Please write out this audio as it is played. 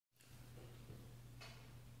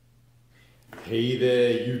Hey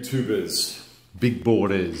there, YouTubers, big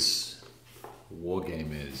boarders,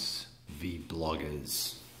 wargamers,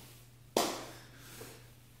 V-bloggers. I'm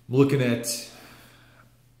looking at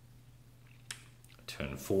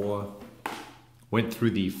turn 4. Went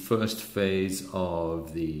through the first phase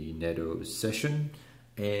of the NATO session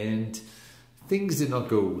and things did not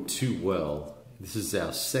go too well. This is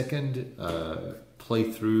our second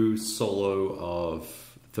playthrough solo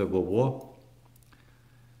of the Third World War.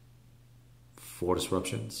 4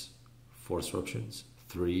 disruptions,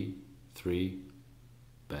 3,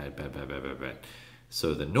 bad.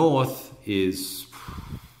 So the North is,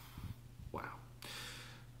 wow, I'm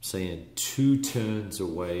saying 2 turns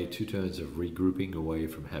away, 2 turns of regrouping away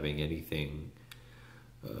from having anything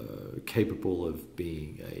capable of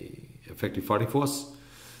being a effective fighting force.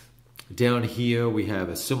 Down here we have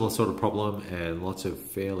a similar sort of problem and lots of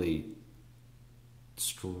fairly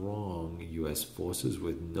strong US forces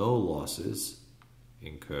with no losses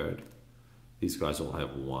incurred. These guys all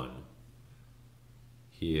have 1.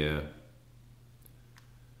 Here,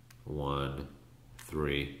 1,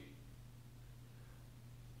 3.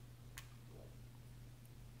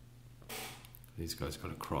 These guys got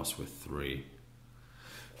to cross with 3.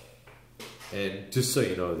 And just so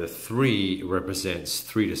you know, the 3 represents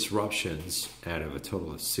 3 disruptions out of a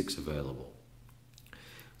total of 6 available.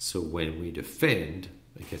 So when we defend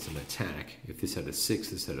against an attack, if this had a 6,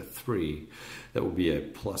 this had a 3, that would be a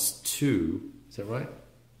 +2. Is that right?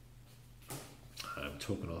 I'm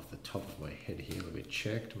talking off the top of my head here. Let me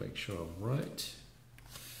check to make sure I'm right.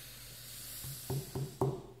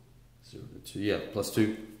 0 to 2, yeah,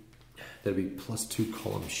 +2. That'd be +2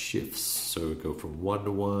 column shifts. So it'd go from 1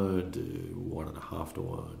 to 1 to 1.5 to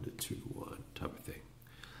 1 to 2 to 1 type of thing.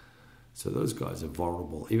 So those guys are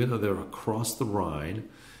vulnerable. Even though they're across the Rhine,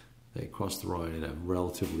 they cross the Rhine in a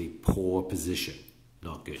relatively poor position.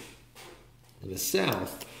 Not good. In the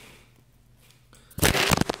south,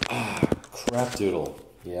 crap doodle.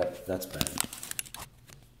 Yep, that's bad.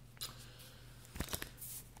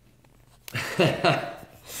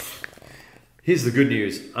 Here's the good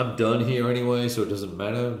news. I'm done here anyway, so it doesn't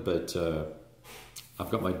matter, but I've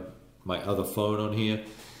got my other phone on here.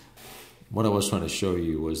 What I was trying to show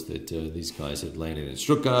you was that these guys had landed in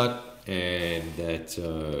Stuttgart and that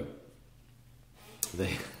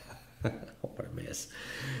they, what a mess,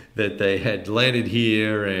 that they had landed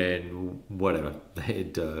here and whatever, they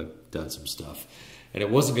had done some stuff. And it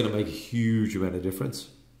wasn't going to make a huge amount of difference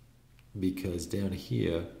because down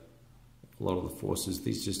here, a lot of the forces,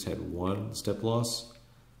 these just had 1 step loss.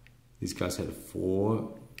 These guys had 4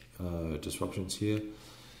 disruptions here.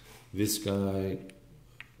 This guy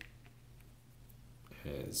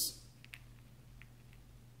has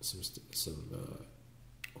some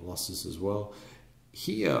losses as well.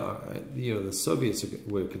 Here, you know, the Soviets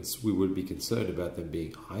we would be concerned about them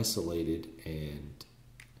being isolated and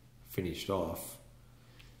finished off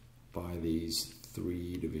by these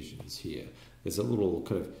 3 divisions here. There's a little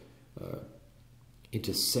kind of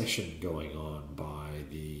intercession going on by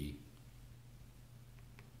the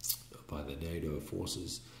NATO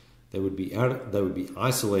forces. They would be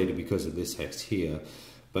isolated because of this hex here,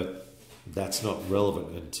 but that's not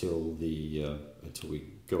relevant until we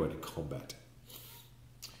go into combat.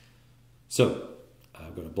 So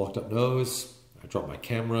I've got a blocked up nose. I dropped my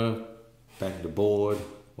camera, banged the board.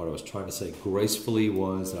 What I was trying to say gracefully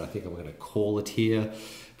was that I think I'm going to call it here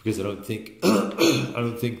because I don't think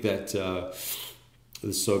that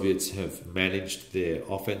the Soviets have managed their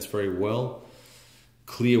offense very well.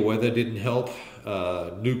 Clear weather didn't help.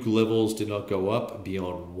 Nuke levels did not go up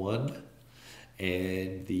beyond 1.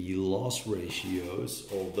 And the loss ratios,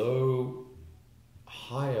 although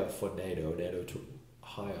higher for NATO took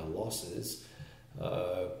higher losses,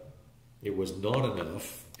 it was not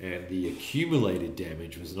enough, and the accumulated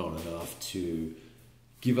damage was not enough to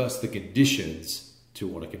give us the conditions to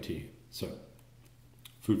want to continue. So,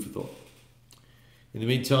 food for thought. In the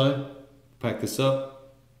meantime, pack this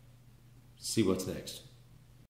up, see what's next.